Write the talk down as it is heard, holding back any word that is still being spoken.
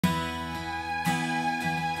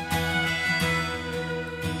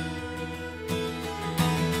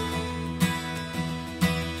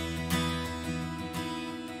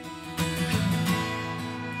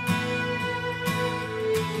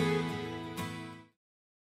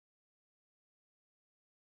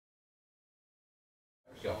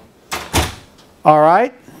All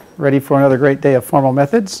right, ready for another great day of formal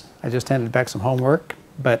methods. I just handed back some homework,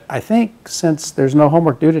 but I think since there's no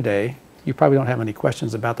homework due today, you probably don't have any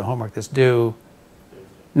questions about the homework that's due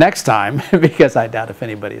next time, because I doubt if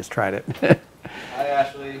anybody has tried it. Hi,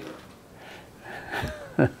 Ashley.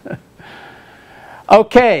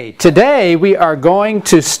 Okay, today we are going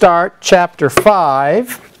to start Chapter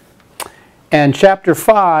 5, and Chapter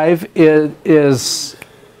 5 is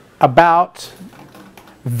about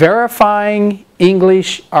verifying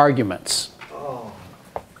English arguments. Oh.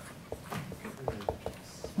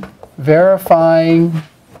 Verifying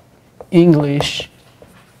English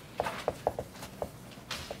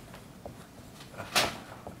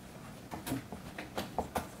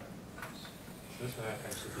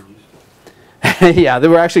yeah,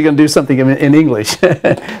 we're actually going to do something in English,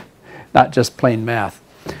 not just plain math.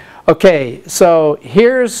 Okay, so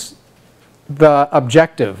here's the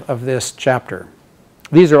objective of this chapter.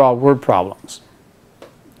 These are all word problems.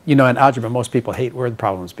 You know, in algebra, most people hate word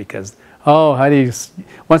problems because, oh, how do you,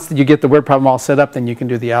 once you get the word problem all set up, then you can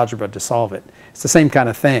do the algebra to solve it. It's the same kind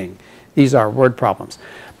of thing. These are word problems.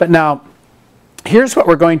 But now, here's what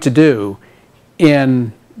we're going to do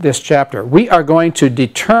in this chapter. We are going to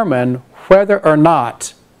determine whether or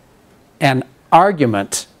not an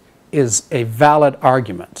argument is a valid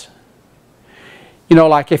argument. You know,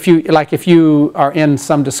 like if you are in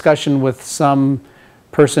some discussion with some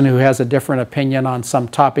person who has a different opinion on some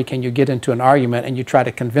topic, and you get into an argument and you try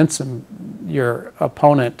to convince your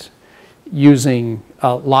opponent using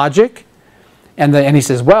logic, and he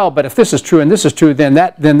says, well, but if this is true and this is true, then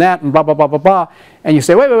that, and blah blah blah blah blah, and you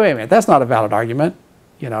say, wait a minute, that's not a valid argument.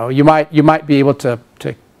 You know, you might be able to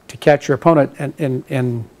catch your opponent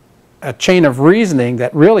in a chain of reasoning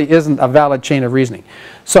that really isn't a valid chain of reasoning.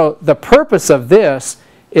 So the purpose of this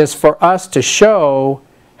is for us to show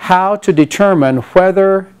how to determine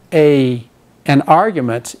whether an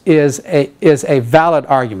argument is a valid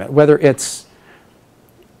argument, whether it's,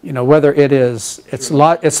 you know, whether it's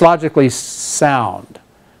logically sound.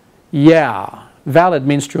 Yeah, valid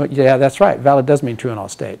means true. Yeah, that's right. Valid does mean true in all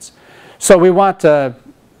states. So we want to.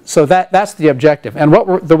 So that's the objective. And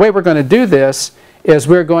the way we're going to do this is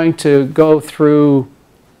we're going to go through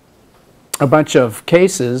a bunch of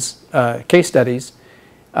case studies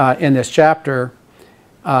in this chapter,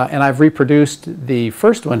 and I've reproduced the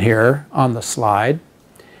first one here on the slide.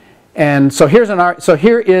 And so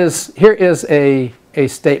here is a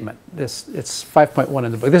statement. It's 5.1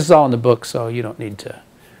 in the book. This is all in the book, so you don't need to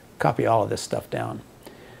copy all of this stuff down.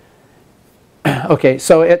 Okay,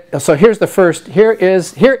 so here's the first. Here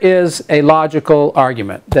is a logical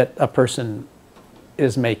argument that a person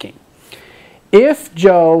is making. If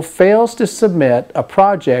Joe fails to submit a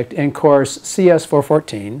project in course CS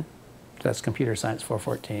 414, that's Computer Science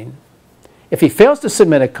 414, if he fails to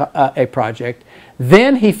submit a project,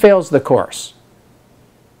 then he fails the course.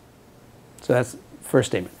 So that's the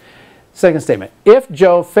first statement. Second statement, if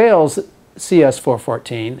Joe fails CS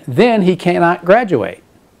 414, then he cannot graduate.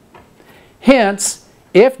 Hence,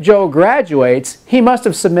 if Joe graduates, he must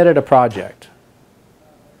have submitted a project.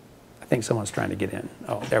 I think someone's trying to get in.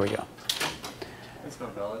 Oh, there we go. That's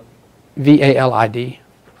not valid. VALID.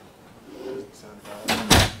 Doesn't sound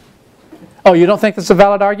valid. Oh, you don't think that's a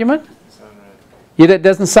valid argument? Doesn't sound right. It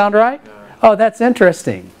doesn't sound right? No. Oh, that's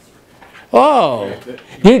interesting. Oh,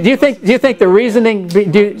 do you think the reasoning?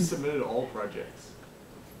 He submitted all projects.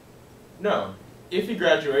 No. If he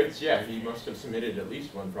graduates, yeah, he must have submitted at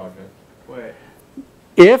least one project. Wait.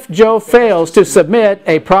 If Joe fails to submit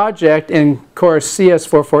a project in course CS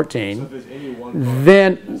 414, so if there's any one project,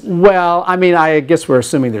 then, well, I mean, I guess we're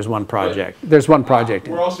assuming there's one project. There's one project.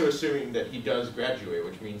 We're also assuming that he does graduate,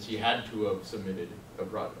 which means he had to have submitted a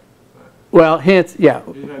project. Well, hence, yeah.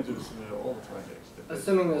 He didn't have to have submitted all the projects.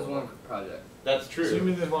 Assuming there's one project. That's true.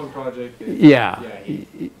 Assuming there's one project. Yeah.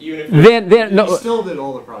 Even if Then no. He still did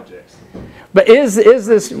all the projects. But is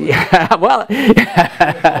this? Yeah. Well.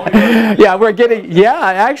 Yeah, we're getting. Yeah,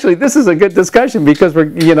 actually, this is a good discussion because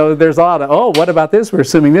there's a lot of, oh, what about this? We're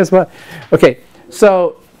assuming this. What? Okay.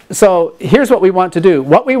 So here's what we want to do.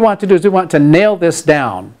 What we want to do is we want to nail this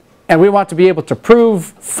down, and we want to be able to prove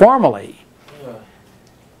formally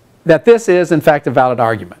that this is in fact a valid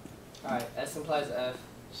argument. All right. S implies F.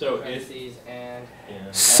 So parentheses and.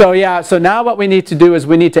 So yeah, so now what we need to do is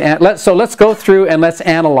we need to let's go through and let's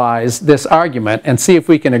analyze this argument and see if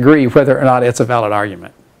we can agree whether or not it's a valid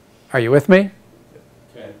argument. Are you with me?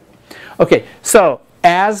 Okay. Okay, so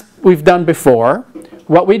as we've done before,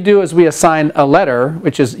 what we do is we assign a letter,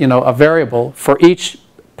 which is a variable, for each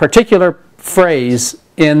particular phrase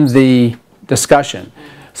in the discussion.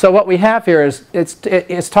 So what we have here is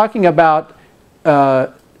it's talking about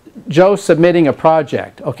Joe submitting a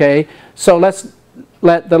project, okay? So let's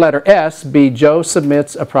let the letter S be Joe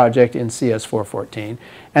submits a project in CS 414.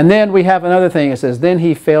 And then we have another thing that says, then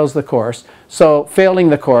he fails the course. So failing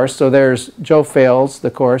the course, so there's Joe fails the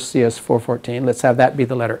course, CS 414. Let's have that be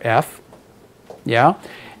the letter F. Yeah?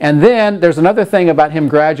 And then there's another thing about him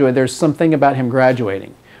graduating. There's something about him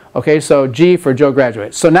graduating. Okay, so G for Joe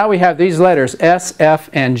graduates. So now we have these letters, S, F,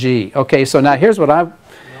 and G. Okay, so now here's what I'm...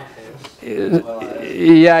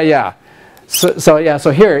 Yeah.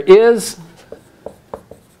 So here is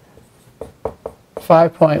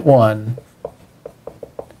 5.1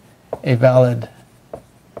 a valid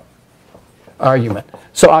argument.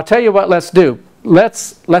 So I'll tell you what let's do.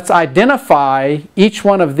 Let's identify each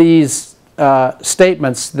one of these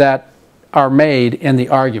statements that are made in the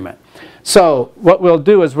argument. So what we'll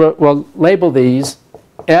do is we'll label these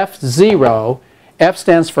F0. F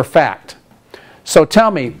stands for fact. So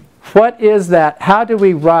tell me, what is that? How do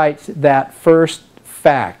we write that first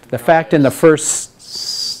fact? The fact in the first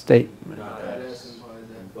statement.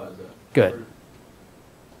 Good.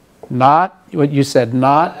 Not, what you said,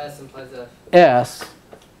 not S implies F. S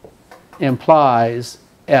implies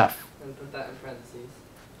F. And put that in parentheses.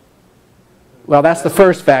 Well, that's the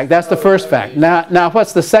first fact. That's the first fact. Now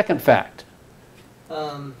what's the second fact?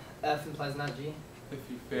 F implies not G. If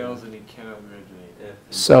he fails, then he cannot graduate.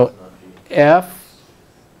 So F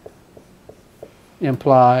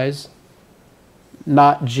implies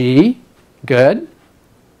not G. Good.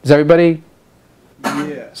 Is everybody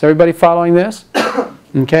following this?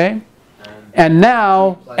 Okay. And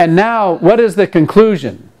now what is the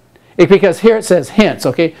conclusion? Because here it says hence,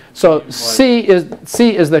 okay? So C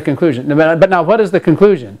is the conclusion. But now what is the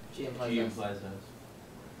conclusion? G implies S.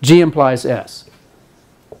 G implies S.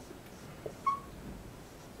 So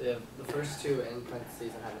you have the first two in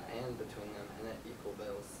parentheses and have an and between them, and it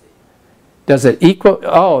equals C. Does it equal?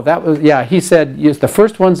 Oh, that was, yeah, he said use the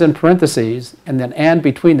first one's in parentheses and then and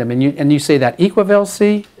between them. And you say that equivalent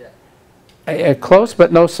C? Yeah. Close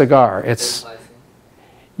but no cigar. It's,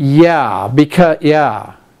 yeah, because,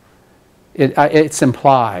 yeah. It's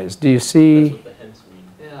implies. Do you see? That's what the hence mean.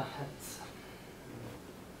 Yeah, hence.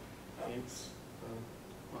 Hence.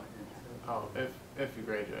 Oh, if he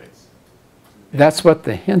graduates. That's what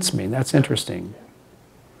the hence mean. That's interesting.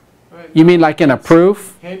 Right. You mean like in a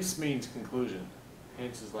proof? Hence means conclusion.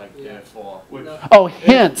 Hence is like therefore. No. Oh,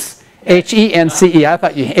 hence. H-E-N-C-E. I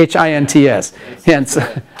thought you H-I-N-T-S. Hence.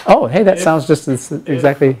 Oh, hey, that sounds just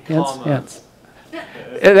exactly hence. Hence.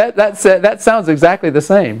 That sounds exactly the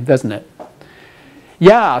same, doesn't it?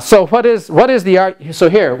 Yeah. So what is the so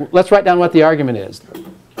here? Let's write down what the argument is.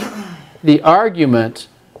 The argument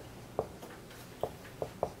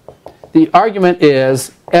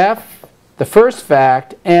is F, the first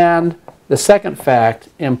fact, and the second fact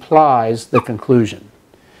implies the conclusion.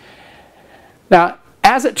 Now,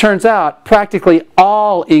 as it turns out, practically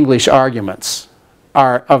all English arguments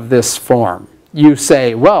are of this form. You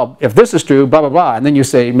say, well, if this is true, blah, blah, blah. And then you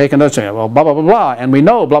say, make another statement, well, blah, blah, blah, blah. And we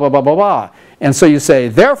know blah, blah, blah, blah, blah. And so you say,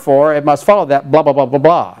 therefore, it must follow that blah, blah, blah, blah,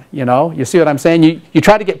 blah. You know, you see what I'm saying? You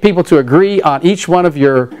try to get people to agree on each one of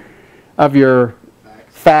your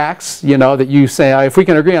facts, you know, that you say, if we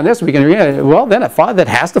can agree on this, we can agree on it. Well, then that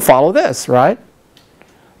has to follow this, right?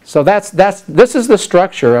 So this is the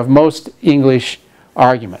structure of most English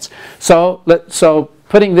arguments. So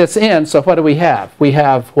putting this in, so what do we have? We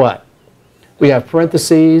have what? We have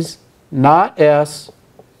parentheses, not S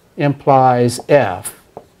implies F,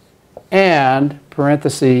 and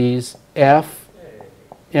parentheses, F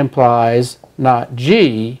implies not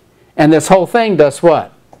G, and this whole thing does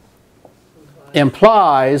what?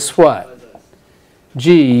 Implies what?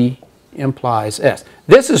 G implies S.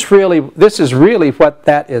 This is really what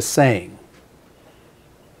that is saying.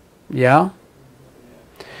 Yeah?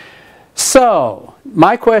 So,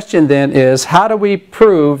 my question then is, how do we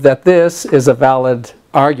prove that this is a valid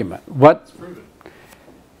argument? What?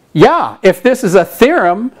 Yeah, if this is a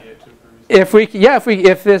theorem, if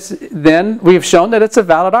this, then we've shown that it's a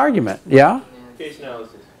valid argument. Yeah? Case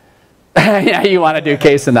analysis. Yeah, you want to do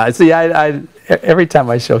case analysis. See, every time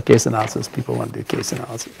I show case analysis, people want to do case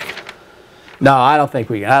analysis. No, I don't think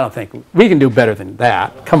we can do better than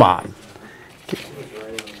that. Come on.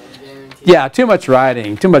 Yeah, too much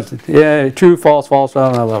writing, too much, yeah, true, false, false,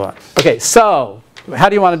 blah, blah, blah, blah. Okay, so, how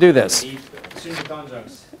do you want to do this? Assume the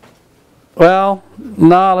conjuncts. Well,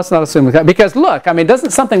 no, let's not assume the conjuncts. Because look, I mean,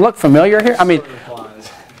 doesn't something look familiar here? I mean,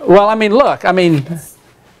 well, I mean, look, I mean.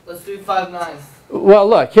 Let's do 5-9. Well,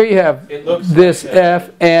 look, here you have this like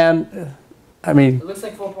F and, I mean. It looks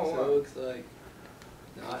like 4.1. So it looks like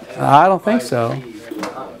I don't think so.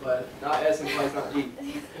 but not S implies not G.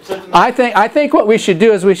 I think what we should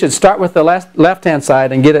do is we should start with the left-hand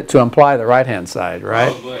side and get it to imply the right-hand side,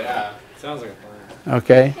 right? Probably, yeah. Sounds like a plan.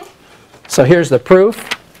 Okay. So here's the proof.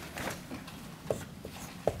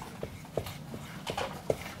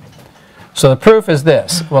 So the proof is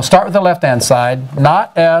this. We'll start with the left-hand side.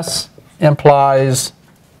 Not S implies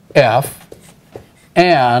F,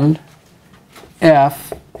 and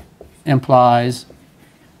F implies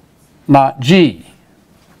not G.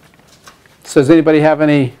 So does anybody have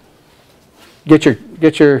any? Get your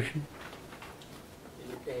Get your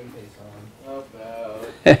game face on.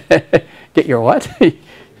 About. get your what? Your game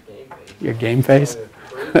face. Your game face.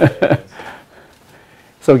 Proof.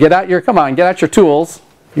 So get out your, come on, get out your tools.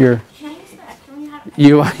 Your, Can I use that? Can we have it?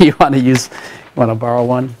 you want to use, want to borrow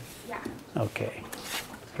one? Yeah. Okay.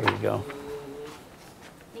 Here you go.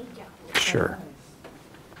 Thank you. Sure.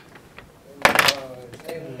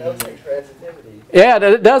 That looks like transitivity. Yeah,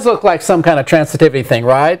 it does look like some kind of transitivity thing,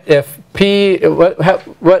 right? If P,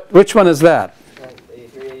 which one is that?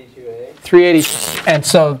 382A. 380, and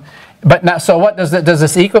so, but now, so what does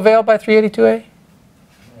this equivalent by 382A?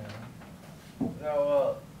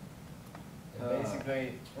 No, well,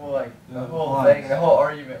 basically, well, like the whole thing, the whole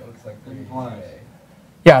argument looks like 382A.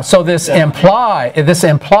 Yeah, so this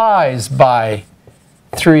implies by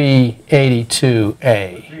 382A.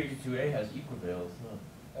 382A has equivales, no.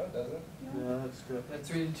 No, it doesn't. Yeah, that's good. That's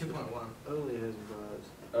 382.1. Only has buzz.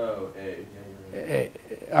 Oh, A. Yeah,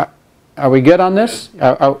 you're right. Are we good on this?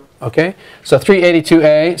 Okay, so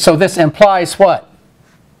 382A, so this implies what?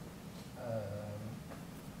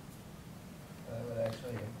 That would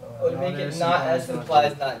actually imply. Would make it not S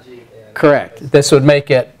implies not G. Yeah, Correct. This would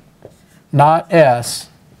make it not S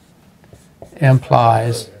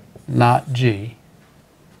implies not G.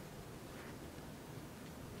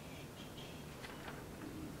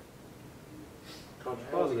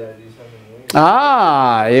 Now we gotta do something weird.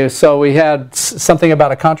 Ah, so we had something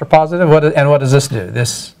about a contrapositive. And what does this do?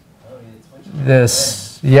 This, Oh, yeah,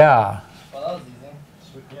 switch it. yeah. Well, that was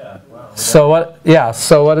easy. Yeah, wow. So what? Yeah.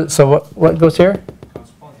 So what goes here?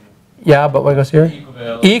 Comes positive. Yeah, but what goes here?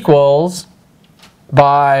 Equivales. Equals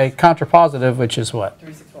by contrapositive, which is what?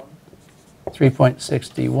 361.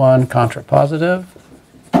 3.61 contrapositive,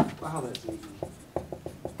 Wow, that's easy.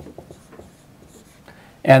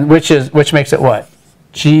 and which makes it what?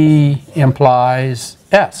 G implies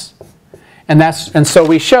S, and so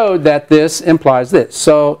we showed that this implies this.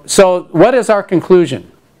 So what is our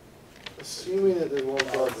conclusion? Assuming that they won't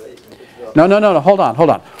buzz it. No. Hold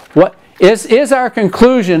on. What is our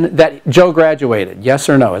conclusion that Joe graduated? Yes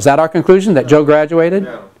or no? Is that our conclusion that Joe graduated?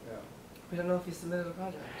 No. We don't know if he submitted a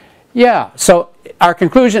project. Yeah. So our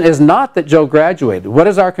conclusion is not that Joe graduated. What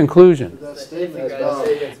is our conclusion? That If you statement is guys wrong.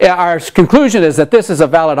 say it's Yeah, our conclusion is that this is a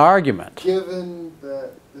valid argument. Given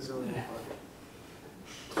that this is only one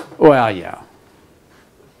project. Well, yeah.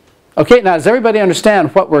 Okay, now does everybody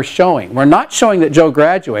understand what we're showing? We're not showing that Joe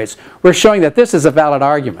graduates. We're showing that this is a valid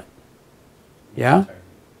argument. Yeah?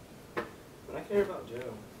 But I care about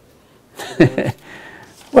Joe.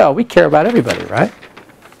 Well, we care about everybody, right?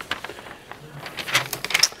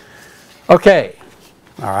 Okay.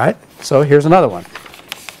 All right. So here's another one.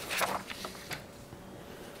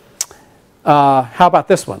 How about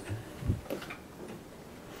this one?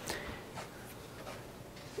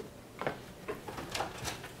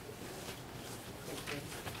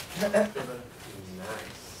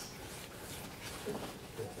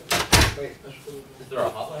 Wait, Is there a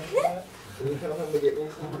hotline for that? can you tell him to get me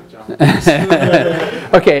some?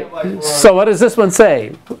 Okay, so what does this one say?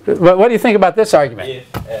 What do you think about this argument?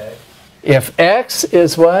 If x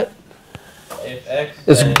is what? If X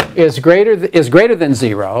Is greater than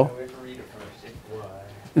 0, We have to read it first. If Y.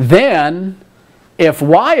 then if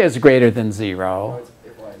y is greater than 0,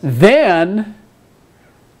 If Y is then,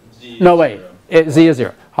 Z no is wait, zero. z is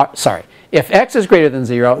 0. Sorry. If x is greater than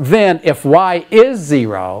 0, then if y is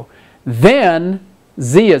 0, then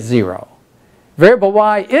z is 0. Variable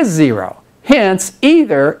y is 0. Hence,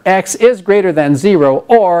 either x is greater than 0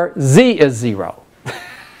 or z is 0.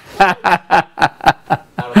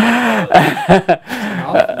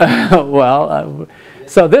 Well,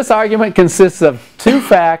 so this argument consists of two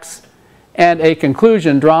facts and a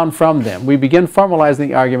conclusion drawn from them. We begin formalizing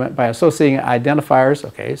the argument by associating identifiers.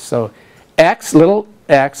 Okay, so little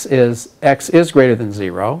x is greater than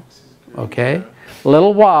 0. Okay,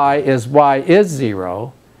 little y is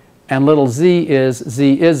 0, and little z is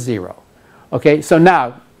 0. Okay, so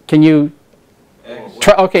now can you X.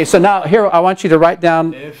 try? Okay, so now here I want you to write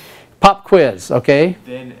down If, pop quiz. Okay.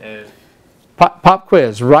 then if. Pop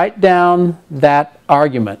quiz. Write down that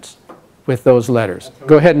argument with those letters.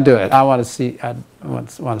 Go ahead and do it. I want to see. I want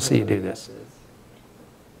to see you do this.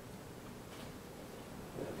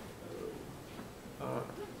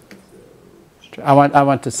 I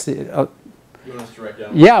want to see. You want us to write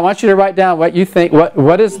down? Yeah, I want you to write down what you think.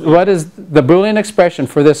 What is the Boolean expression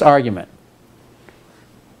for this argument?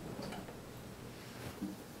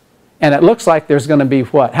 And it looks like there's going to be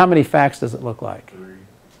what? How many facts does it look like?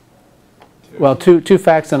 3. Well, two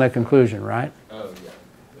facts and a conclusion, right? Oh, yeah.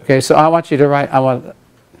 Okay, so I want you to write.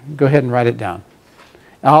 Go ahead and write it down.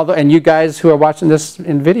 And you guys who are watching this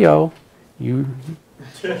in video, you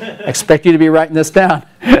expect you to be writing this down.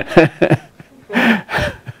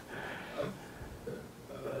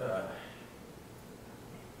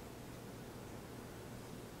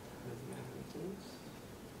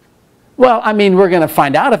 Well, I mean, we're going to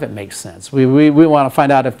find out if it makes sense. We want to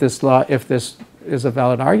find out if this is a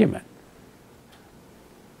valid argument.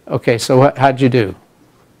 Okay, so how'd you do?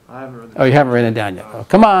 I haven't read Oh, you haven't written it down yet. Oh,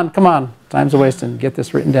 come on. Time's a wasting. Get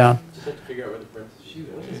this written down. Just have to figure out where the parentheses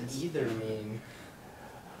Shoot, what does either mean?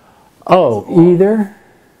 Oh, either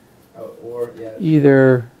Oh, or, yeah,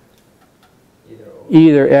 either or.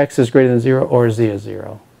 either x is greater than 0 or z is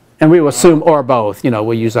 0. And we will assume or both.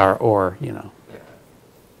 We'll use our or, Yeah.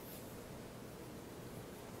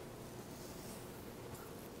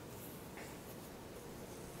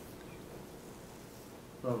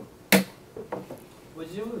 Oh. Would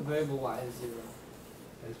you do with variable y is 0?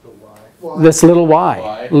 I just put y. Well, This little y.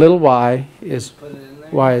 Y. Little y is Put it in there?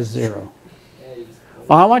 y is 0. Yeah, you just put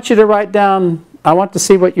Well, I want you to write down, I want to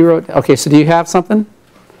see what you wrote. Okay, so do you have something?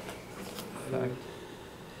 But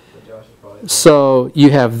Josh is probably. So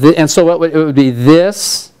you have this, and so it would be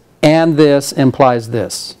this and this implies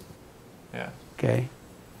this. Yeah. Okay,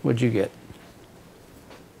 what'd you get?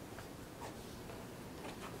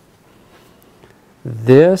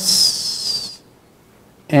 This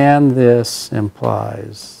and this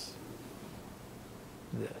implies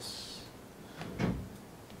this.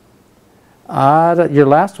 Your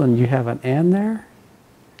last one, you have an and there?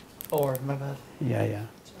 Or, my bad. Yeah.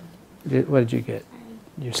 What did you get?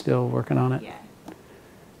 You're still working on it? Yeah.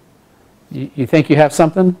 You think you have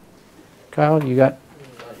something? Kyle, you got?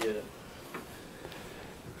 Not yet.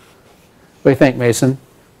 What do you think, Mason?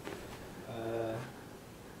 The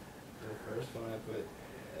first one I put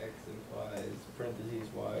x implies parentheses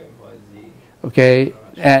y implies z. Okay, I'm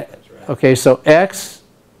not sure if that's right. okay, so x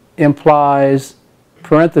implies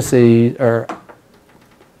parentheses, or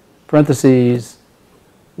parentheses,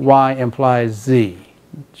 y implies z.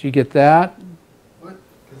 Did you get that? Because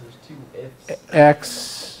there's two ifs.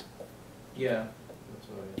 X, Yeah. That's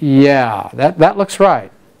what yeah, that looks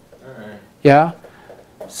right. Alright. Yeah?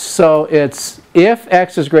 So it's if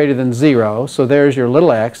x is greater than 0, so there's your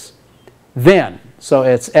little x, then, so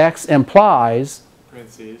it's x implies,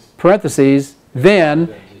 parentheses,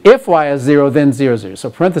 then, if y is 0, then 0, 0. So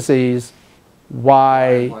parentheses,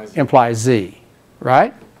 y implies z,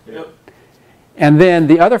 right? Yep. And then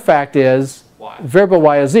the other fact is, Y. variable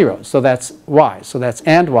y is 0, so that's y, so that's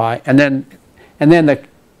and y, and then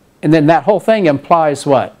that whole thing implies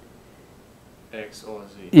what? X or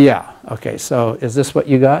Z. Yeah, okay, so is this what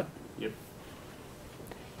you got? Yep.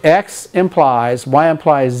 X implies, y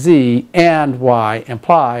implies z, and y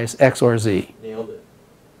implies x or z. Nailed it.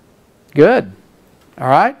 Good. All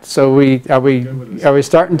right, so are we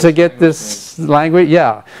starting to get this language?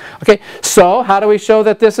 Yeah. Okay, so how do we show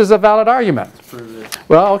that this is a valid argument? Prove it.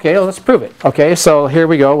 Well, okay, let's prove it. Okay, so here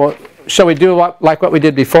we go. Well, shall we do like what we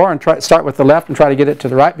did before and start with the left and try to get it to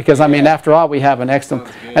the right? Because I mean, after all, we have an x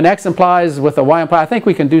implies with a y implies. I think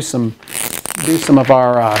we can do some of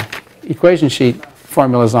our equation sheet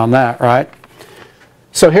formulas on that, right?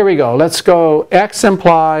 So here we go. Let's go. X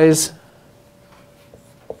implies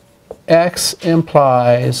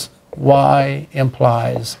y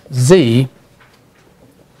implies z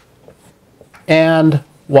and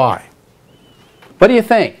y. What do you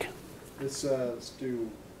think? let's do.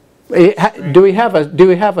 Do we have a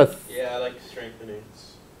Yeah, I like strengthening.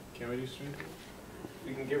 Can we do strength?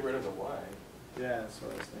 We can get rid of the Y. Yeah, that's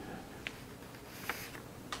what I was thinking.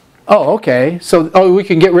 Oh, okay. So we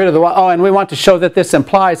can get rid of the y. Oh, and we want to show that this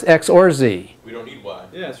implies x or z. We don't need Y.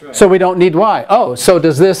 Yeah, that's right. So we don't need y. Oh, so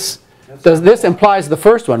does this implies the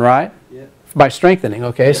first one, right? Yeah. By strengthening.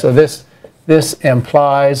 Okay, so this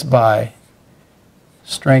implies by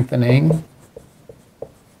strengthening,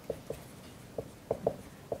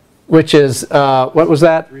 which is what was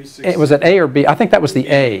that? 3/16. Was it A or B? I think that was the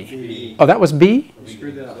A. B. Oh, that was B?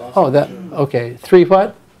 Screwed that up. Oh, that okay. 3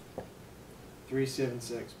 what?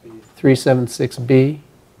 376B. 376B.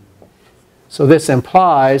 So this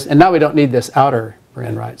implies, and now we don't need this outer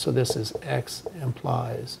brand, right? So this is x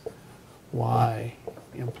implies y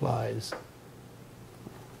implies.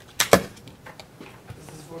 This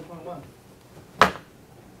is 4.1.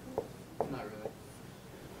 Not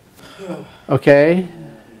really. Okay?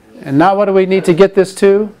 And now what do we need to get this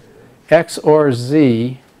to? X or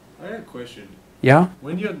Z. I got a question. Yeah?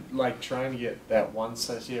 When you're like trying to get that one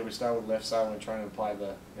side, see, we start with left side when we're trying to apply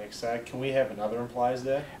the next side. Can we have another implies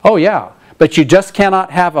there? Oh yeah. But you just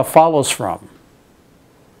cannot have a follows from.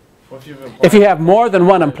 What if you've implied? If you have more than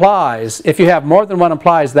one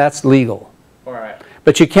implies, that's legal. All right.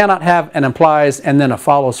 But you cannot have an implies and then a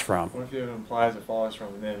follows from. What if you have an implies, a follows from,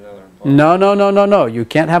 and then another implies? No, no, no, no, no. You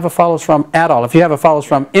can't have a follows from at all. If you have a follows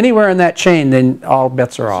from anywhere in that chain, then all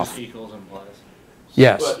bets are It's off. just equals implies.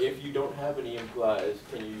 Yes. But if you don't have any implies,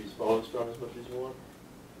 can you use follows from as much as you want?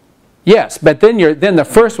 Yes, but then the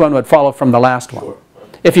first one would follow from the last one. Sure.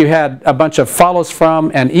 If you had a bunch of follows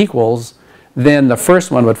from and equals, then the first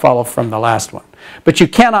one would follow from the last one. But you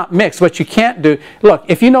cannot mix. What you can't do, look,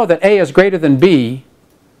 if you know that A is greater than B,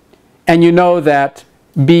 and you know that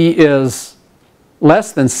B is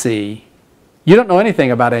less than C, you don't know anything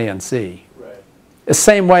about A and C. Right. The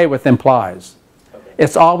same way with implies. Okay.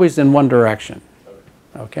 It's always in one direction.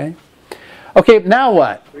 Okay? Okay, now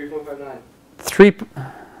what? 3.59.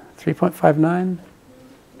 3.59?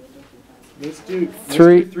 Let's do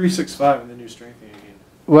 365 and then do strengthening again.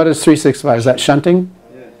 What is 365? Is that shunting?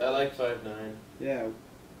 Yeah. I like 5.9. Yeah.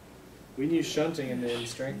 We can use shunting and then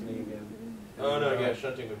strengthening again. Oh no, yeah,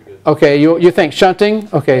 shunting would be good. Okay, you think shunting?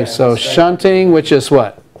 Okay, Yeah, so strengthening. shunting, which is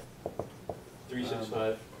what?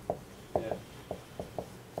 365. Yeah.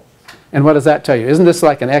 And what does that tell you? Isn't this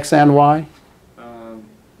like an X and Y?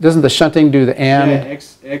 Doesn't the shunting do the and? Yeah,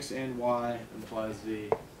 X and Y implies Z,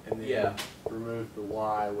 and then Yeah. remove the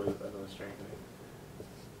Y with another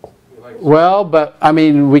strengthening. Well, but I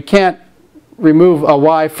mean, we can't remove a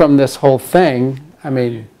Y from this whole thing. I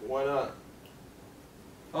mean, Why not?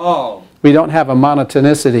 Oh, we don't have a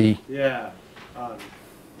monotonicity yeah.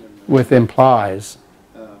 with implies.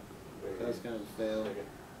 That's gonna fail.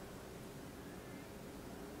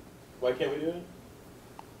 Why can't we do it?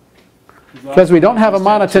 Because we don't have a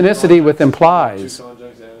monotonicity with implies. Two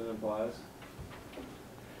conjuncts and an implies.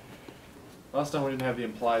 Last time we didn't have the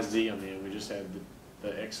implies Z on the end, we just had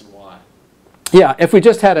the X and Y. Yeah, if we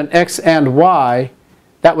just had an X and Y,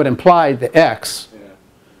 that would imply the X. Yeah.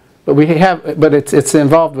 But it's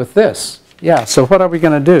involved with this. Yeah, so what are we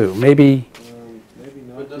going to do? Maybe, Maybe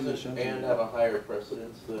not. But doesn't and have a higher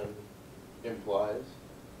precedence than implies?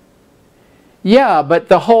 yeah, but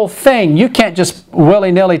the whole thing, you can't just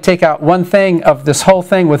willy-nilly take out one thing of this whole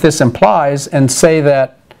thing with this implies and say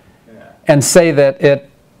that it,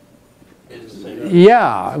 It's the same.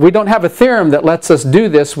 yeah, we don't have a theorem that lets us do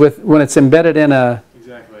this when it's embedded in a,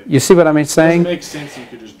 Exactly. you see what I mean saying? It makes sense you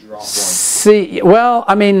could just drop one. See, well,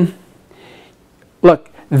 I mean,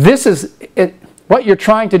 look, this is, what you're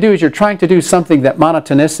trying to do is you're trying to do something that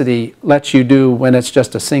monotonicity lets you do when it's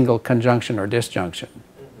just a single conjunction or disjunction,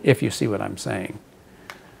 if you see what I'm saying.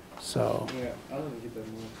 So, Yeah, I don't get that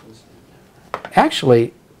more.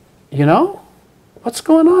 actually, you know, what's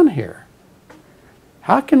going on here?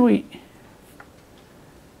 How can we,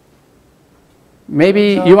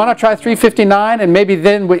 maybe, you want to try 359 and maybe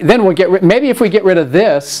then we'll get maybe if we get rid of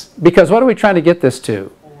this, because what are we trying to get this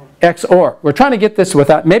to? X or. We're trying to get this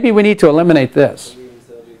without, maybe we need to eliminate this.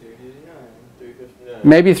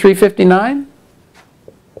 Maybe 359?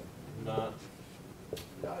 Not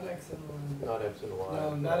Not X and Y. not X and Y.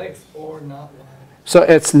 No, not X or not Y. So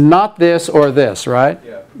it's not this or this, right?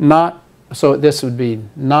 Yeah. Not, so this would be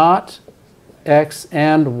not X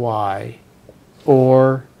and Y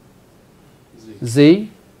or Z? You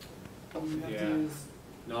have Yeah. to use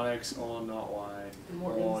Not X or not Y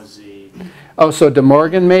More or Is. Z. Oh, so De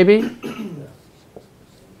Morgan maybe?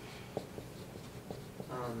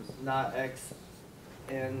 Not X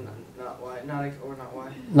and not Y. Not X or not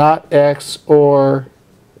Y. Not X or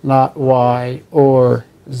not Y or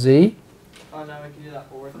Z? Oh no, we can do that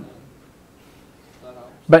fourth then. That helps.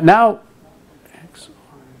 But now, X.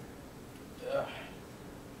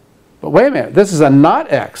 But wait a minute, this is a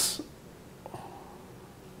not X.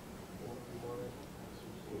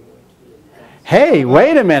 Hey,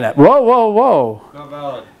 wait a minute. Whoa, whoa, whoa. Not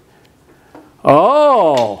valid.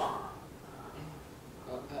 Oh.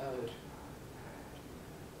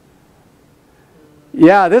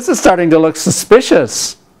 Yeah, this is starting to look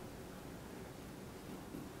suspicious.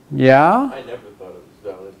 Yeah? I never thought it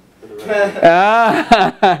was valid. For the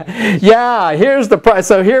record. Yeah, here's the price.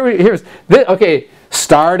 So here's okay,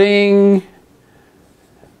 starting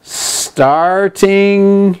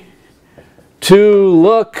to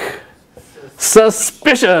look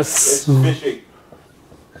suspicious. It's fishy.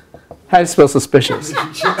 How do you spell suspicious?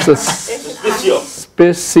 Suspicious.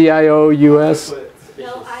 C-I-O-U-S.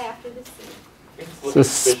 No I after the C. It's looking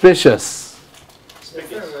Suspicious.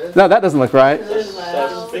 Suspicious. No, that doesn't look right.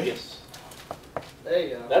 That's biggest. There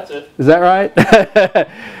you go. That's it. Is that right?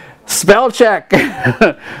 Spell check.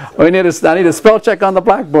 I need a spell check on the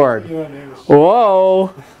blackboard.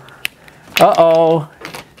 Whoa. Uh-oh.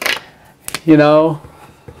 You know.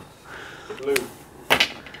 Blue.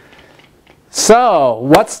 So,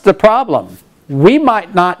 what's the problem? We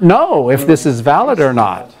might not know if this is valid or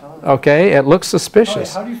not. Okay, it looks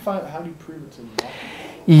suspicious. How do you prove it's in the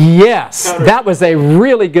Yes, that was a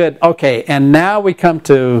really good, okay, and now we come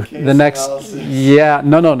to the next, analysis. yeah,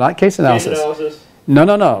 no, not case Case analysis. analysis.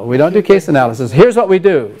 No, we don't do case analysis. Here's what we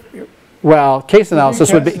do. Well, case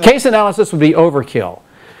analysis would be overkill.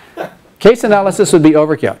 Case analysis would be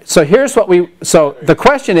overkill. So here's what so the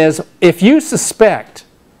question is, if you suspect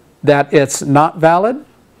that it's not valid,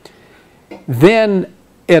 then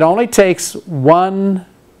it only takes one,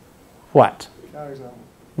 what?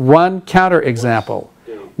 One counterexample.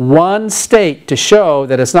 One state to show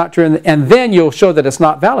that it's not true, and then you'll show that it's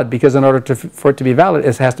not valid, because in order for it to be valid,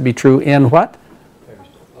 it has to be true in what?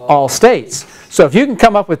 All states. So if you can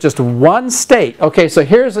come up with just one state, okay, so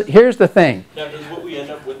here's the thing. Now, does what we end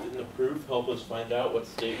up with in the proof help us find out what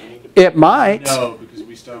state we need to It might. No, because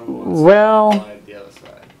we started with one Well- side, applied the other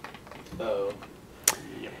side. Oh.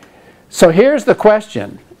 So here's the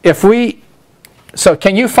question. So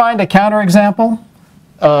can you find a counterexample?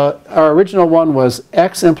 Our original one was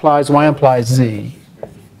X implies Y implies Z.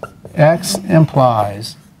 X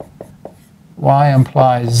implies Y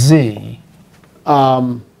implies Z.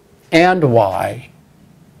 And Y.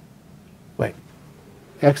 Wait.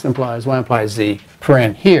 X implies Y implies Z.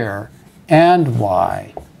 Paren here. And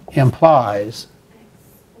Y implies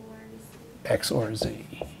X or Z.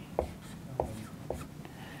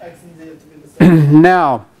 X and Z have to be the same.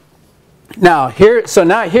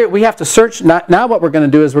 Now here we have to search. Now what we're going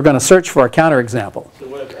to do is we're going to search for a counterexample. So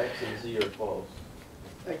what if X and Z are false?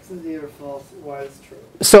 X and Z are false, Y is true.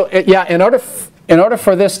 So yeah, in order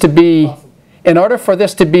for this to be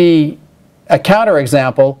a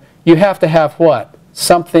counterexample, you have to have what?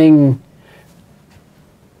 Something.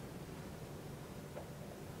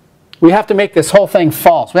 We have to make this whole thing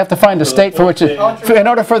false. We have to find a state for which in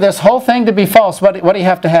order for this whole thing to be false, what do you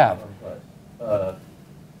have to have?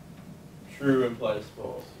 True implies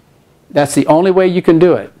false. That's the only way you can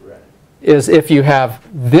do it, Right. is if you have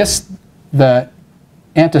the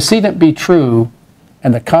antecedent be true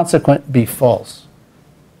and the consequent be false.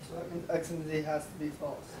 So that means X and Z has to be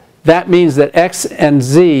false. That means that X and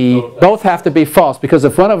Z both have to be false, because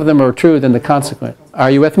if one of them are true, then the consequent. Are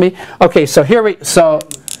you with me? Okay, so here let's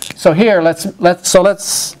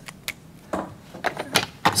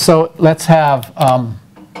have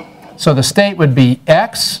so the state would be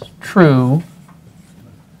X true,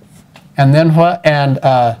 and then what? And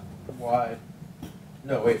Y.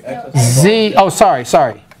 No, wait. X Z. Oh, sorry.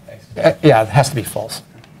 Yeah, it has to be false.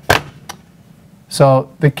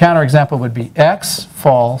 So the counterexample would be X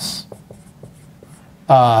false,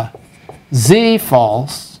 Z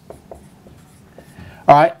false.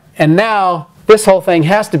 All right, and now this whole thing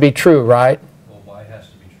has to be true, right? Well, Y has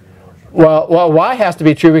to be true in order for Well, Y has to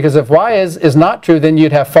be true, because if Y is not true, then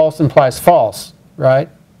you'd have false implies false, right?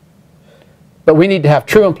 But we need to have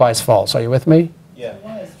true implies false. Are you with me? Yeah.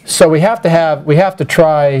 So we have to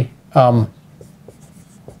try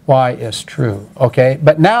Y is true, okay?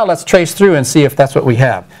 But now let's trace through and see if that's what we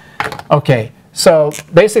have. Okay, so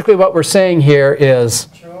basically what we're saying here is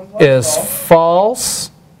false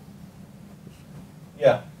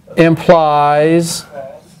Yeah. implies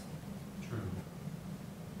False.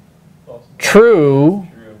 False. true.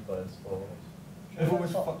 True implies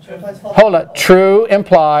false. True implies false. Hold on, true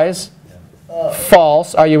implies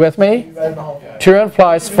false. Are you with me? You read the whole thing. True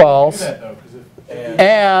implies false, Do that though, because if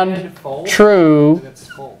and false, true then it's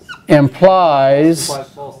false. implies Implies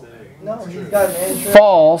false, then it- No, he's got an and true.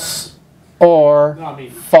 false or No, I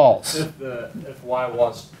mean, false. if Y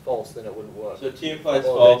was false, then it wouldn't work. So T implies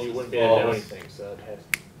Well, false. then you is wouldn't be able to do false. anything, so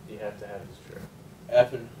you have to have this true.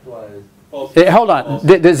 F implies. False. Hold on.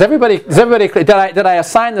 Does everybody did I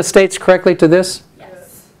assign the states correctly to this?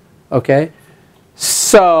 Yes. Okay.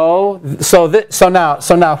 So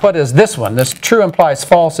now what is this one? This true implies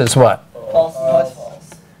false is what? False implies false.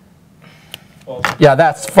 False. Yeah,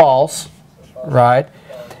 that's false, right?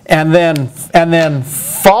 And then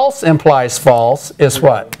false implies false is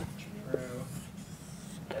what? True.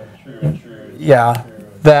 And true and true. Yeah, True.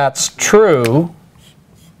 that's true.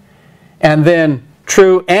 And then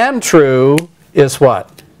true and true is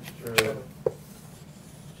what? True. So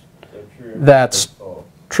true That's implies false.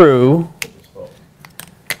 True. Which is false.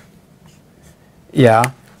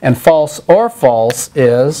 Yeah. And false or false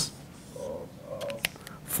is False.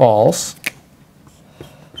 false.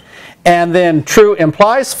 And then true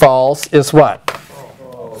implies false is what?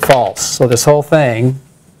 False. So this whole thing.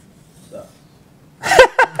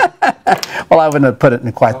 Well, I wouldn't have put it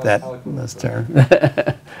in quite this term.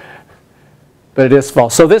 But it is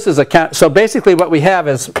false. So this is a so basically what we have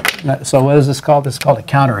is, so what is this called? This is called a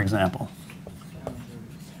counterexample.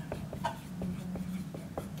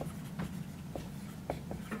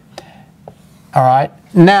 All right.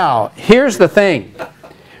 Now, here's the thing.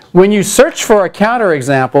 When you search for a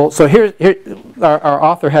counterexample, so here our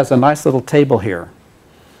author has a nice little table here.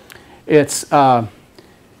 It's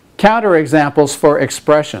counterexamples for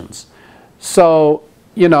expressions. So,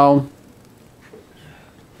 you know,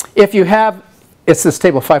 if you have, it's this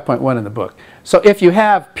table 5.1 in the book. So if you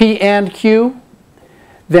have P and Q,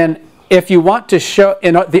 then if you want to show,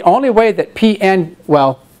 the only way that P and,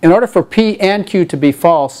 well, in order for P and Q to be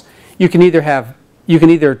false, you can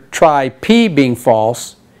either try P being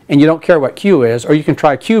false and you don't care what Q is, or you can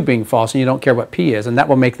try Q being false and you don't care what P is, and that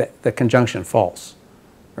will make the conjunction false,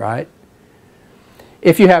 right?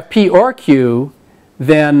 If you have P or Q,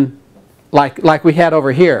 then like we had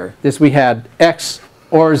over here, we had X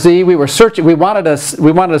or Z. We were searching. We wanted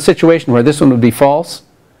a situation where this one would be false.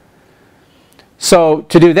 So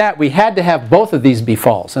to do that, we had to have both of these be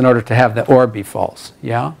false in order to have the or be false.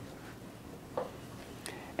 Yeah.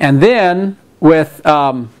 And then with P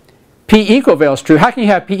equivales true, how can you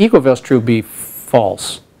have P equivales true be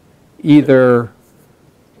false? Either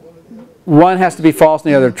one has to be false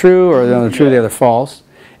and the other true, or the other true, the other false.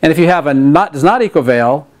 And if you have a does not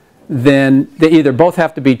equivalent, then they either both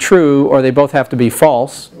have to be true or they both have to be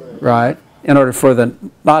false, right? In order for the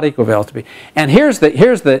not equivalent to be. And here's the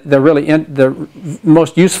the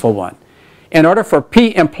most useful one. In order for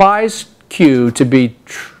P implies Q to be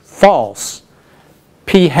false,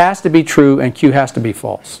 P has to be true and Q has to be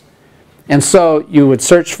false. And so you would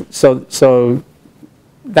search. So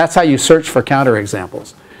that's how you search for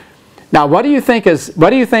counterexamples. Now, what do you think is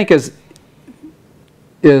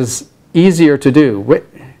easier to do?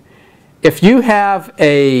 If you have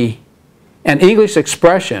an English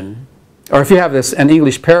expression, or if you have an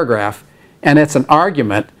English paragraph, and it's an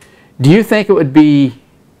argument, do you think it would be?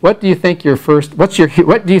 What do you think your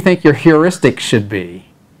heuristic should be?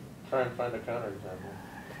 Try and find a counterexample.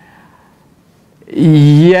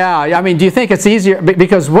 Yeah, I mean, do you think it's easier?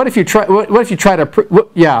 Because what if you try? What if you try to?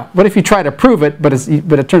 What if you try to prove it, but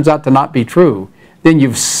it turns out to not be true? Then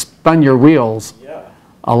you've spun your wheels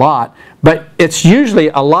a lot. But it's usually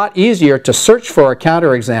a lot easier to search for a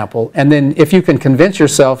counterexample, and then if you can convince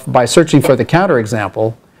yourself by searching for the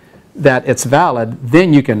counterexample that it's valid,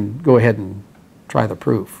 then you can go ahead and try the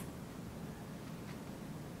proof.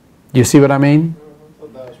 Do you see what I mean?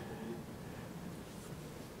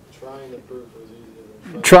 Trying the proof was easier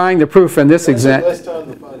than Trying the proof in this example. less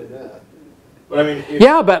time to find that. But I mean,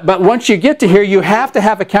 Yeah, but once you get to here, you have to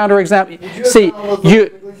have a counterexample. See,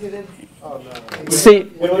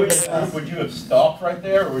 see. would you have stopped right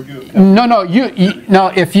there, or would you have?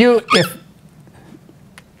 No. If you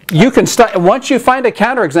can start once you find a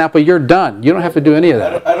counterexample, you're done. You don't have to do any of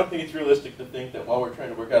that. I don't think it's realistic to think that while we're trying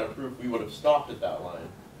to work out a proof, we would have stopped at that line.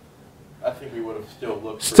 I think we would have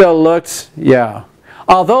still looked. Yeah.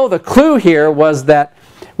 Although the clue here was that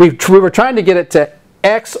we were trying to get it to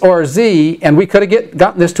X or Z, and we could have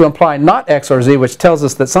gotten this to imply not X or Z, which tells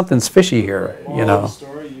us that something's fishy here. You know.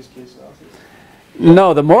 Story, use case analysis.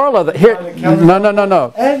 No, the moral of the here.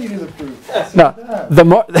 No. And you do the proof. No,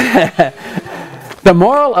 the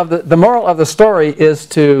moral of the story is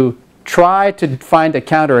to try to find a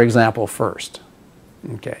counterexample first.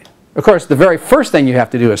 Okay. Of course, the very first thing you have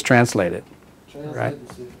to do is translate it. Right?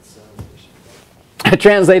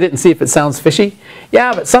 Translate it and see if it sounds fishy.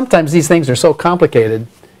 Yeah, but sometimes these things are so complicated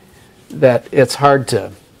that it's hard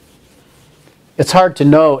to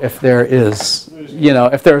know if there is,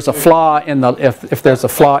 if there's a flaw in the if there's a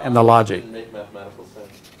flaw in the logic. Make mathematical sense.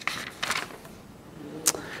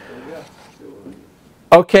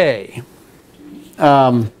 Okay.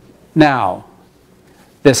 Now,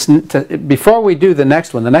 before we do the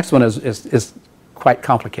next one is quite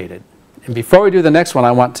complicated. And before we do the next one,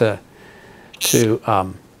 I want to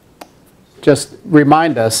just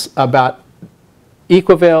remind us about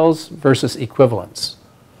equivales versus equivalence.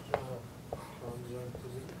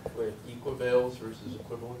 Wait, equivales versus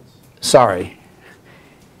equivalence? Sorry.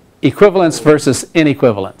 Equivalence versus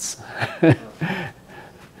inequivalence.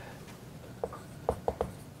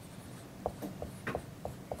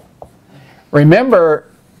 Remember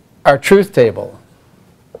our truth table.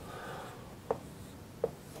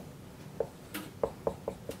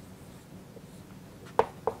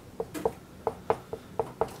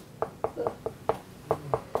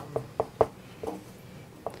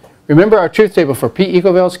 Remember our truth table for P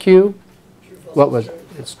equivals Q? What was it?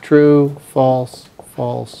 It's true, false,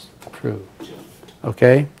 false, true.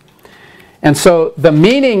 Okay? And so the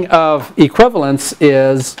meaning of equivalence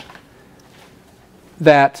is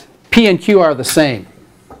that P and Q are the same.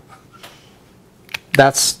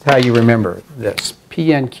 That's how you remember this.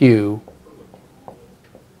 P and Q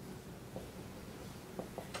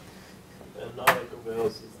And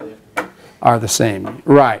non-equivalence is the are the same.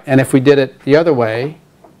 Right. And if we did it the other way,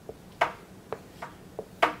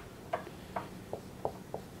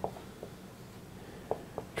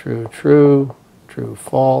 true, true, true,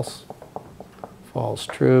 false, false,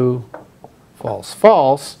 true, false,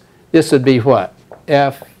 false, this would be what?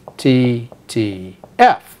 F, T, T,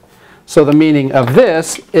 F. So the meaning of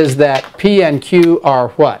this is that P and Q are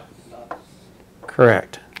what?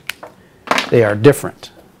 Correct. They are different.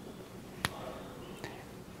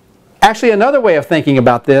 Actually, another way of thinking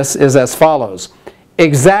about this is as follows.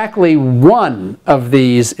 Exactly one of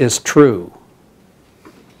these is true.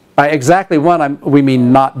 By exactly one, we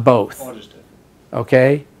mean not both.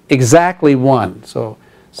 Okay? Exactly one. So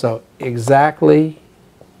exactly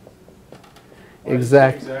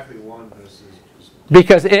one versus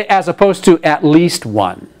because as opposed to at least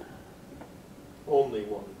one. only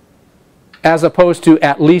one. As opposed to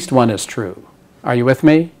at least one is true. Are you with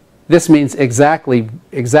me? This means exactly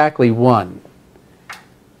one.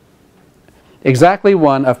 Exactly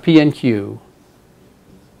one of P and Q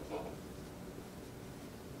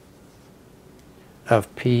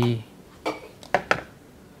of P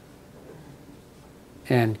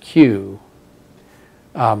and Q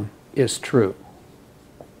is true.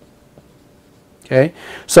 Okay?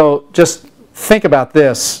 So just think about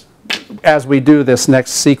this as we do this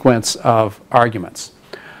next sequence of arguments.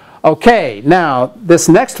 Okay, now this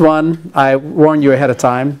next one, I warned you ahead of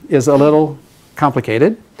time, is a little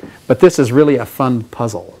complicated, but this is really a fun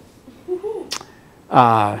puzzle.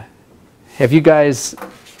 Are you guys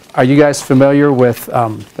familiar with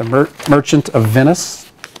the Merchant of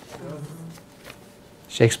Venice?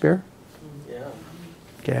 Shakespeare? Yeah.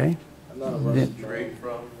 Okay. I'm not a Russian. Straight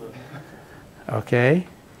from the... Okay.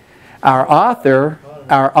 Our author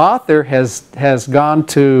has gone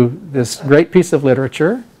to this great piece of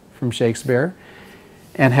literature from Shakespeare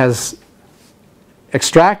and has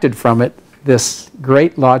extracted from it this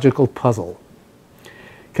great logical puzzle.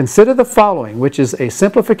 Consider the following, which is a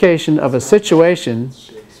simplification of a situation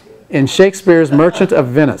in Shakespeare's Merchant of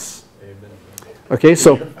Venice. Okay,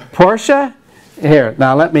 so Portia,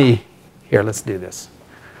 let's do this.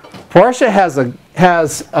 Portia has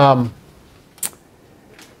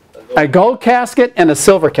a gold casket and a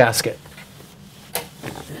silver casket.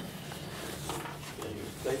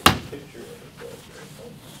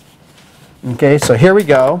 Okay, so here we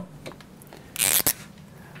go.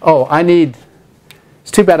 Oh, it's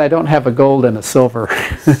too bad I don't have a gold and a silver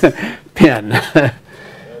pen.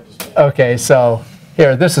 Okay, so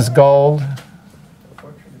here, this is gold.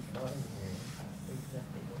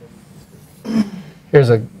 Here's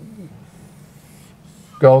a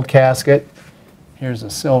gold casket. Here's a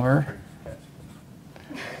silver.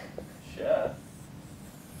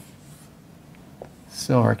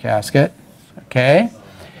 Silver casket. Okay.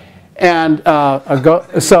 And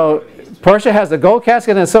so Portia has a gold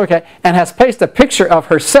casket and a silver casket and has placed a picture of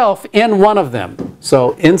herself in one of them.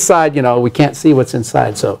 So inside, we can't see what's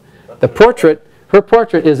inside. So her portrait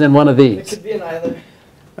is in one of It these. could be in either.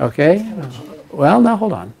 Okay. Well, now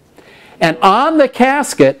hold on. And on the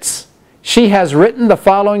caskets, she has written the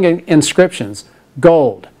following inscriptions.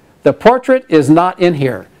 Gold. The portrait is not in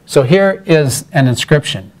here. So here is an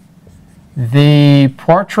inscription. The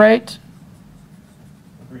portrait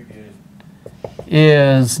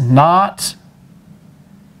is not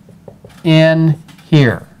in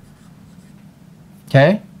here.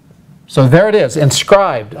 Okay? So there it is,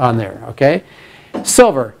 inscribed on there. Okay?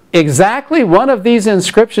 Silver. Exactly one of these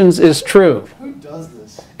inscriptions is true. Who does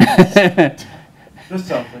this? This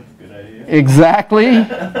sounds like a good idea. Exactly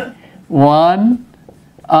one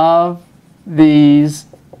of these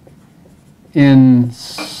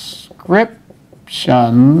inscriptions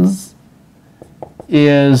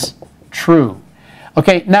is true.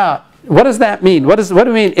 Okay, now, what does that mean? What do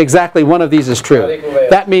we mean exactly one of these is true?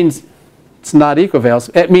 That means it's not equivalence.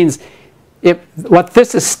 It means what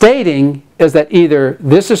this is stating is that either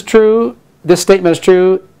this is true, this statement is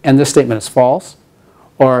true, and this statement is false,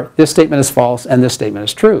 or this statement is false and this statement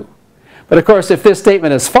is true. But of course, if this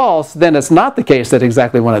statement is false, then it's not the case that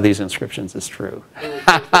exactly one of these inscriptions is true.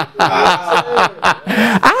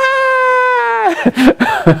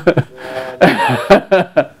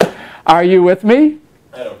 Are you with me?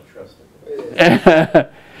 I don't trust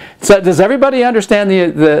it. So does everybody understand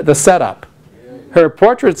the setup? Her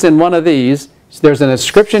portrait's in one of these. There's an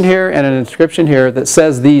inscription here and an inscription here that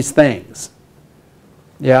says these things.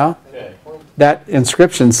 Yeah? Okay. That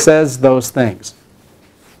inscription says those things.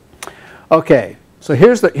 Okay, so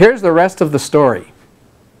here's the rest of the story.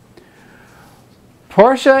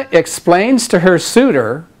 Portia explains to her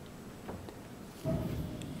suitor,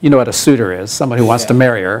 you know what a suitor is, someone who wants to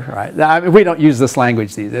marry her, right? I mean, we don't use this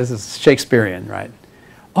language these days. This is Shakespearean, right?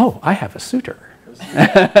 Oh, I have a suitor.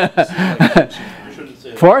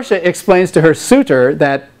 Portia explains to her suitor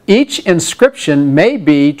that each inscription may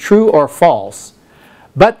be true or false,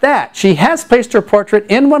 but that she has placed her portrait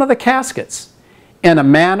in one of the caskets in a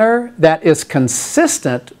manner that is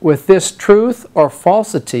consistent with this truth or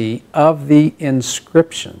falsity of the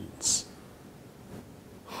inscriptions.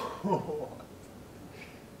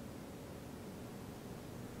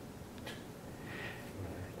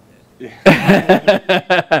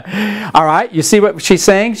 All right, you see what she's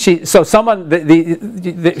saying? She's a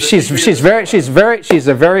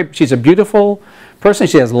beautiful person.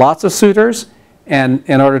 She has lots of suitors, and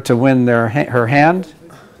in order to win her hand,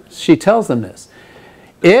 she tells them this.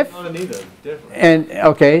 Okay,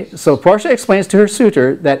 so Portia explains to her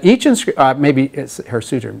suitor that each inscription, maybe it's her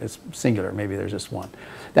suitor, it's singular, maybe there's just one,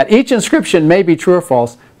 that each inscription may be true or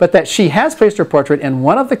false, but that she has placed her portrait in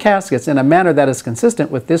one of the caskets in a manner that is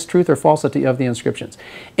consistent with this truth or falsity of the inscriptions.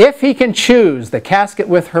 If he can choose the casket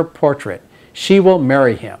with her portrait, she will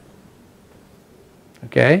marry him.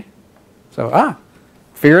 Okay? So,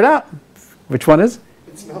 figure it out. Which one is?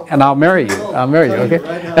 And I'll marry you. I'll marry you, okay?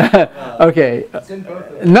 Okay.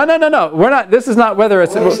 No. We're not. This is not whether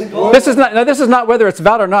it's. This is not whether it's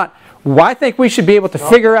valid or not. Well, I think we should be able to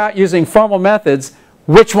figure out using formal methods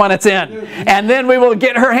which one it's in, and then we will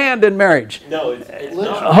get her hand in marriage. No, it's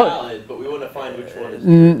not valid, but we want to find which one is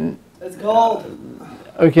true. It's gold.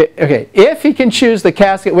 Okay. If he can choose the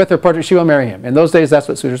casket with her portrait, she will marry him. In those days, that's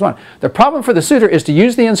what suitors want. The problem for the suitor is to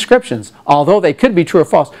use the inscriptions, although they could be true or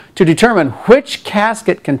false, to determine which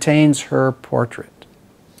casket contains her portrait.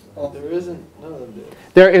 There isn't, none of them do.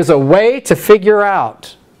 There is a way to figure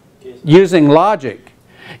out using logic.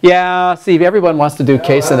 Yeah, see, everyone wants to do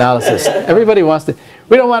case analysis. Everybody wants to.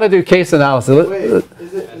 We don't want to do case analysis. Wait,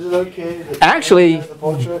 is it okay that Actually, has the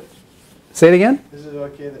portrait? Say it again? Is it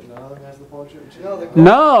okay that none of them has the portrait?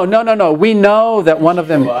 No. We know that one of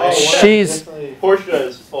them, she's. Portia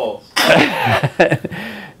is false.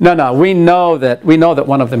 No. We know that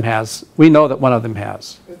one of them has. We know that one of them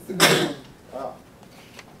has. It's the good one. Wow.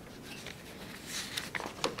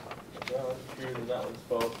 That one's true and that one's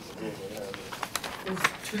false.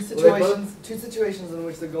 There's two situations in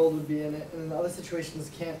which the gold would be in it, and the other situations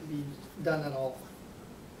can't be done at all.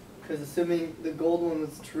 Because assuming the gold one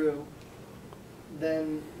was true,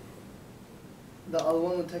 then the other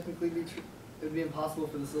one would technically be true. It would be impossible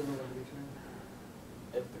for the silver one to be true.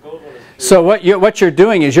 If the gold one is true. So what you're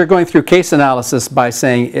doing is you're going through case analysis by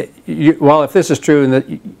saying, well, if this is true, and that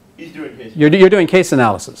He's doing case. you're doing case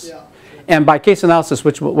analysis. Yeah. And by case analysis,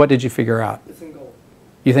 what did you figure out? It's in gold.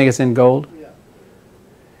 You think it's in gold? Yeah.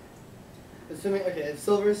 Assuming, okay, if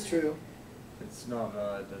silver is true, It's not,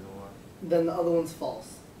 it doesn't work. then the other one's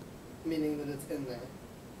false. Meaning that it's in there.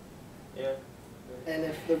 Yeah. And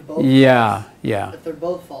if they're both Yeah, false, yeah. if they're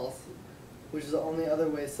both false, which is the only other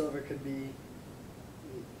way silver could be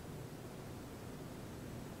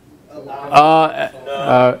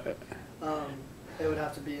allowed, it would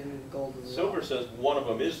have to be in gold as well. Silver says one of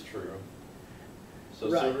them is true. So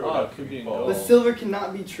Right. silver Oh, would it have to could be be in false. But silver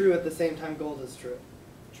cannot be true at the same time gold is true.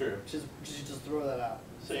 True. Just throw that out.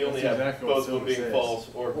 So you only That's have exactly what both of them silver being says. false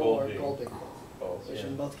or Or gold being gold being false. false. Which Yeah.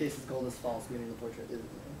 in both cases gold is false, meaning the portrait is.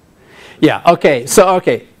 Yeah, okay. So,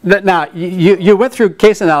 now, you went through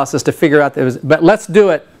case analysis to figure out, but let's do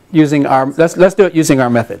it using our, let's do it using our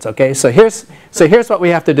methods, okay? So here's what we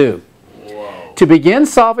have to do. Whoa. To begin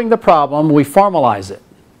solving the problem, we formalize it,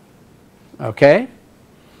 okay?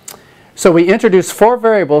 So we introduce 4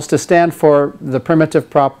 variables to stand for the primitive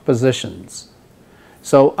propositions.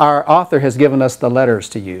 So our author has given us the letters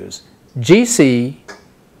to use. GC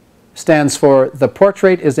stands for the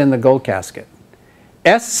portrait is in the gold casket.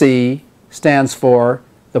 SC stands for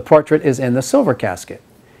the portrait is in the silver casket.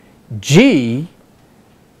 G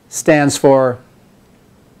stands for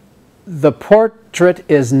the portrait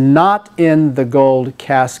is not in the gold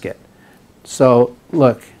casket. So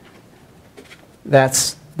look,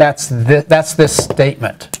 that's this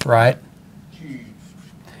statement, right?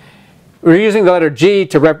 We're using the letter G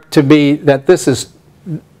to be that this is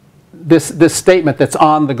this statement that's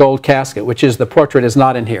on the gold casket, which is the portrait is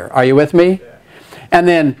not in here. Are you with me? And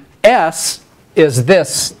then S is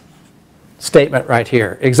this statement right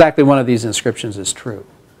here. Exactly one of these inscriptions is true.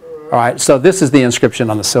 All right, so this is the inscription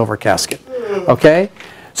on the silver casket. Okay?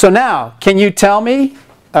 So now, can you tell me,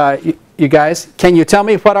 you guys, can you tell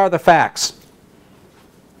me what are the facts?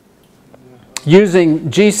 Using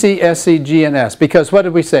GC, SC, G, and S. Because what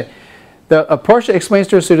did we say? A Portia explains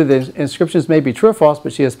to her suitor the inscriptions may be true or false,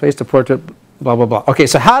 but she has placed a portrait, blah, blah, blah. Okay,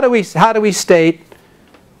 so how do we state,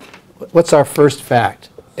 what's our first fact?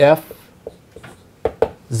 F0.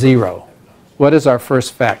 What is our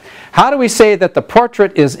first fact? How do we say that the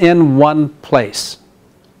portrait is in one place?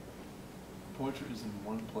 Portrait is in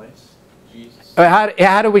one place? Jesus.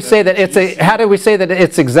 How do we say that it's a, how do we say that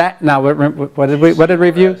it's exact, now what did we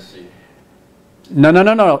review? No, no,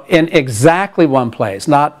 no, no, in exactly one place,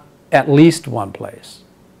 not at least one place.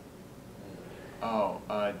 Oh,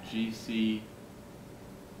 GC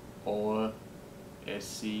or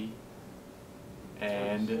SC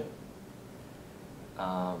and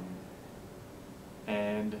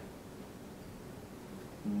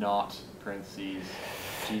not parentheses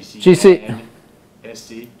GC and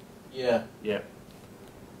SC. Yeah, Yep.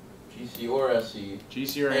 GC or SC.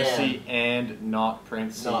 GC or SC and not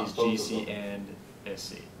parentheses Not both of GC them. and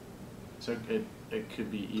SC. So it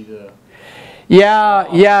could be either. Yeah.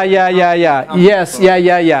 Yes,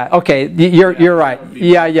 yeah. Okay, you're right.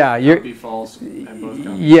 Yeah, That you're, would be false and both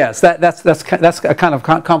don't be. yes, that's a kind of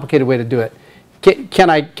complicated way to do it. Can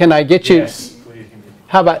I get you? Yes.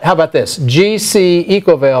 How about this? GC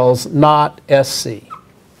equivals not SC.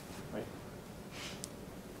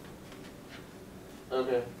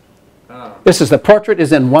 Okay. This is the portrait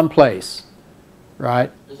is in one place,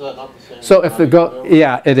 right? Is that not the same? So if the Not go, equal?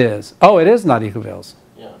 yeah, it is. Oh, it is not equivals.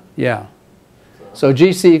 Yeah. Yeah. So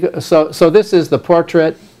GC, so this is the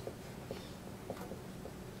portrait.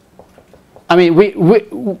 I mean, we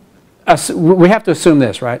have to assume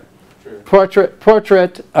this, right? True.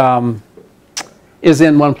 Portrait is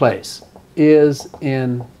in one place. Is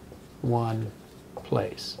in one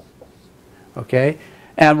place. Okay?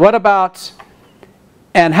 And what about,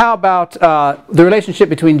 and how about the relationship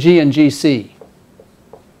between G and GC?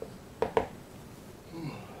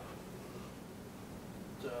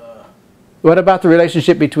 What about the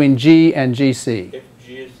relationship between G and GC? If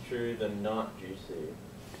G is true, then not GC.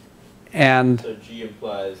 And So G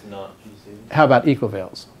implies not GC. how about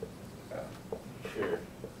equivals? Sure.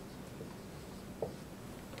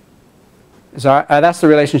 So that's the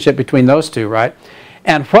relationship between those two, right?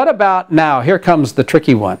 And what about now, here comes the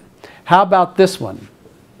tricky one. How about this one?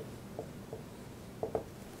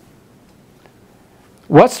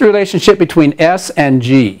 What's the relationship between S and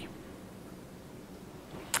G?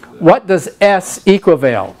 What does S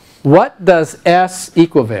equivalent? What does S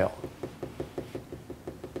equivalent?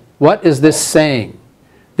 What is this saying?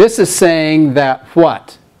 This is saying that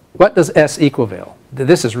what? What does S equivalent?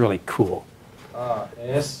 This is really cool.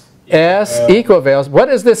 S. S equivals. What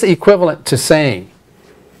is this equivalent to saying?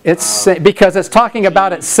 It's because it's talking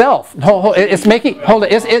about itself. It's making. Hold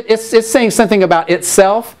it. It's saying something about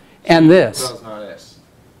itself and this. Equals not S.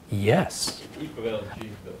 Yes. Equivalent G.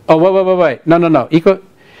 Oh wait. No.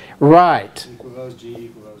 Right. Equals G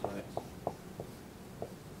equals right.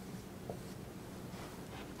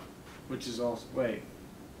 Which is also, wait,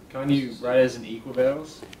 can't you write it as an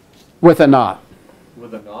equivals With a not.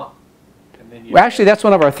 with a not? And then you Well, actually, that's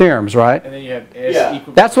one of our theorems, right? and then you have S Yeah.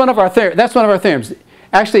 equivals. That's one of our theorems.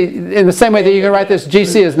 Actually, in the same way that you can write this,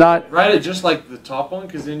 GC is not. Write it just like the top one,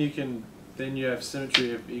 because then you have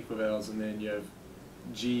symmetry of equivals, and then you have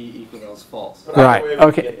G equivals false. But either Right, way, we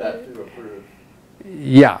okay. can get that to approve.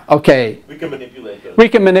 Yeah. Okay. We can manipulate those. We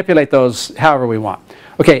can manipulate those however we want.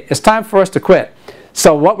 Okay, it's time for us to quit.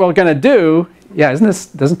 So what we're going to do, yeah,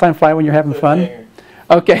 doesn't time fly when you're having fun? Cliffhanger.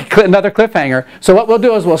 Okay, another cliffhanger. So what we'll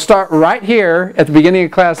do is we'll start right here at the beginning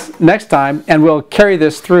of class next time, and we'll carry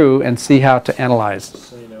this through and see how to analyze.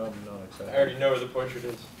 So you know I'm not I excited. already know where the portrait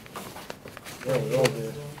is. Yeah, we all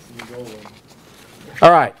did.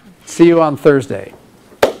 All right, see you on Thursday.